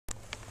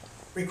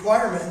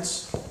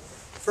Requirements: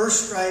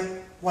 first stripe,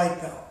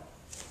 white belt.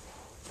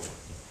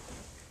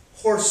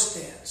 Horse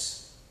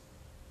stance.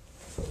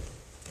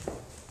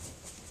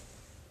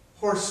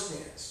 Horse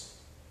stance.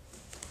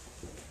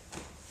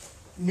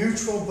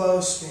 Neutral bow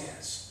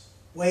stance.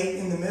 Weight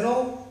in the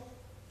middle,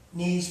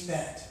 knees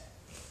bent.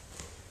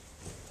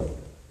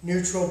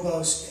 Neutral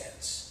bow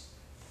stance.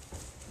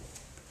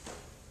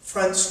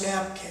 Front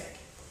snap kick.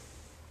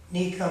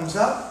 Knee comes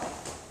up,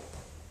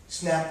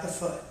 snap the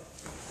foot.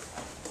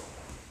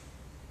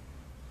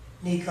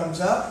 Knee comes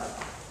up,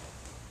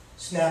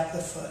 snap the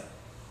foot.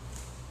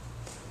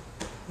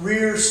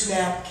 Rear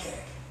snap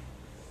kick.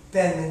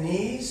 Bend the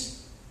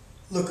knees,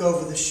 look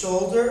over the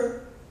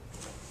shoulder,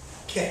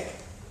 kick.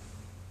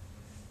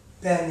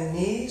 Bend the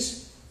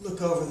knees,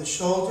 look over the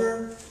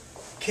shoulder,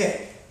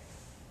 kick.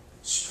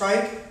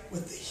 Strike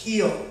with the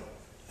heel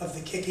of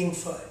the kicking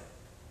foot.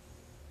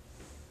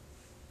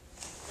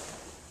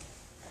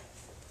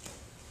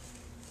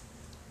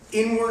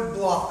 Inward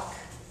block.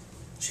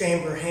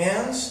 Chamber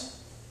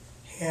hands,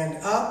 hand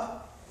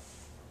up,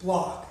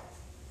 block.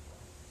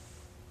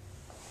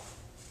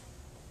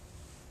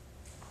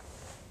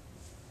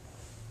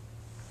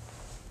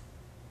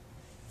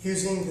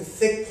 Using the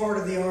thick part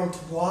of the arm to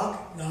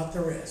block, not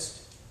the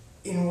wrist.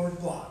 Inward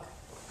block.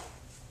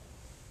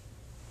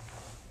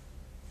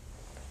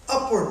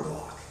 Upward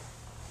block.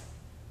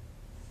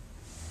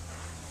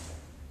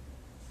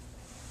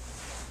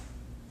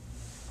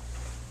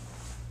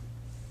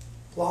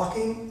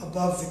 Blocking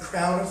above the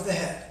crown of the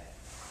head.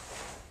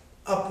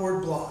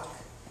 Upward block.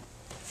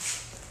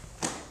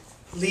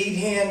 Lead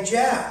hand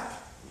jab.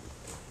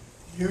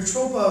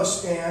 Neutral bow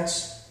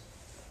stance.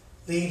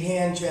 Lead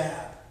hand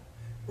jab.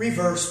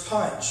 Reverse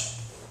punch.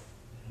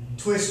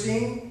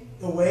 Twisting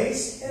the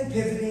waist and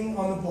pivoting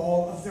on the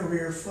ball of the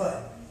rear foot.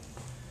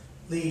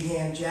 Lead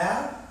hand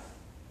jab.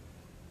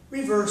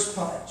 Reverse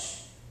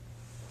punch.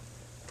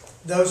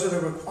 Those are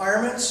the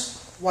requirements.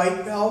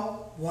 White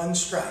belt, 1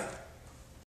 stripe.